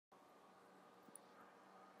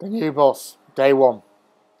The new boss, day one.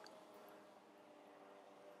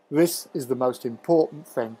 This is the most important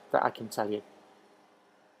thing that I can tell you.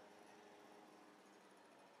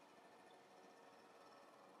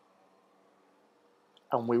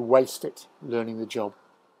 And we waste it learning the job.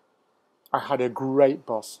 I had a great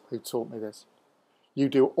boss who taught me this. You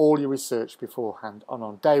do all your research beforehand, and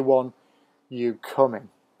on day one, you come in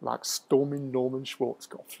like storming Norman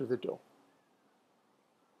Schwarzkopf through the door.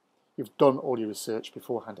 You've done all your research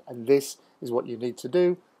beforehand, and this is what you need to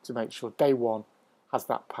do to make sure day one has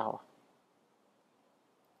that power.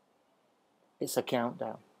 It's a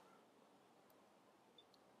countdown.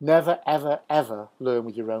 Never, ever, ever learn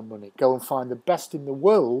with your own money. Go and find the best in the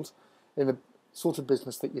world in the sort of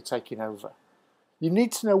business that you're taking over. You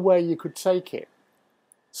need to know where you could take it.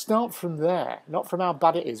 Start from there, not from how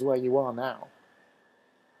bad it is where you are now.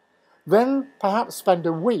 Then perhaps spend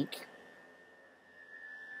a week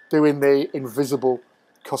doing the invisible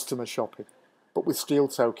customer shopping, but with steel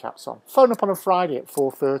toe caps on. Phone up on a Friday at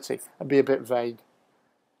 4:30 and be a bit vague.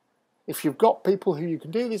 If you've got people who you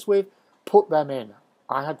can do this with, put them in.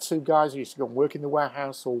 I had two guys who used to go and work in the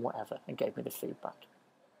warehouse or whatever and gave me the feedback.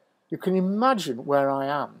 You can imagine where I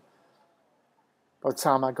am by the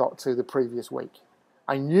time I got to the previous week.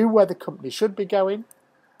 I knew where the company should be going.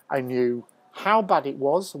 I knew how bad it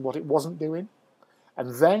was and what it wasn't doing.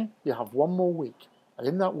 And then you have one more week. And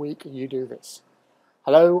in that week, you do this.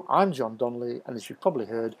 Hello, I'm John Donnelly, and as you've probably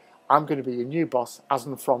heard, I'm going to be your new boss as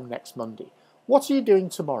and from next Monday. What are you doing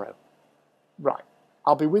tomorrow? Right,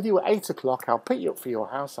 I'll be with you at 8 o'clock. I'll pick you up for your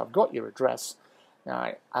house. I've got your address.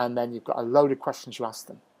 Right, and then you've got a load of questions you ask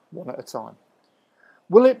them, one at a time.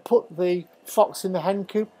 Will it put the fox in the hen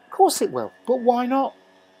coop? Of course it will, but why not?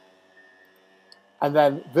 And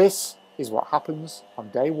then this is what happens on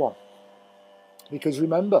day one. Because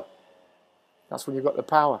remember, that's when you've got the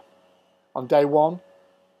power. On day one,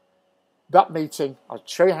 that meeting, I'll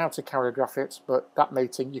show you how to choreograph it, but that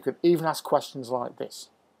meeting, you can even ask questions like this.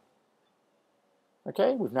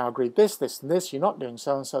 Okay, we've now agreed this, this, and this. You're not doing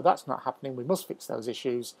so and so. That's not happening. We must fix those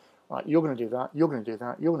issues. Right, you're going to do that. You're going to do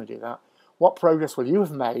that. You're going to do that. What progress will you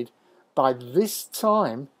have made by this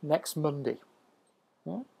time next Monday?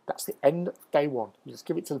 Yeah, that's the end of day one. You just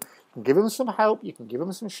give it to them. You can give them some help. You can give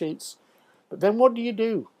them some sheets. But then what do you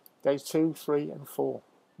do? Days 2, 3, and 4.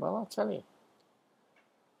 Well, I'll tell you.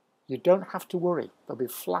 You don't have to worry. They'll be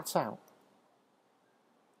flat out.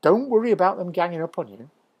 Don't worry about them ganging up on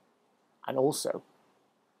you. And also,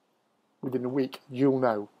 within a week, you'll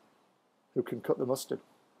know who can cut the mustard.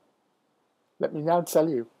 Let me now tell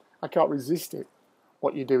you, I can't resist it,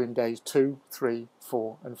 what you do in days 2, 3,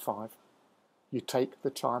 4, and 5. You take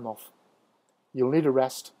the time off. You'll need a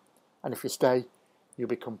rest, and if you stay, you'll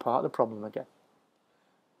become part of the problem again.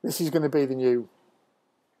 This is going to be the new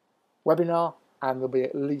webinar, and there'll be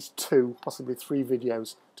at least 2, possibly 3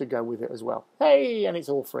 videos to go with it as well. Hey, and it's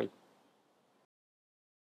all free.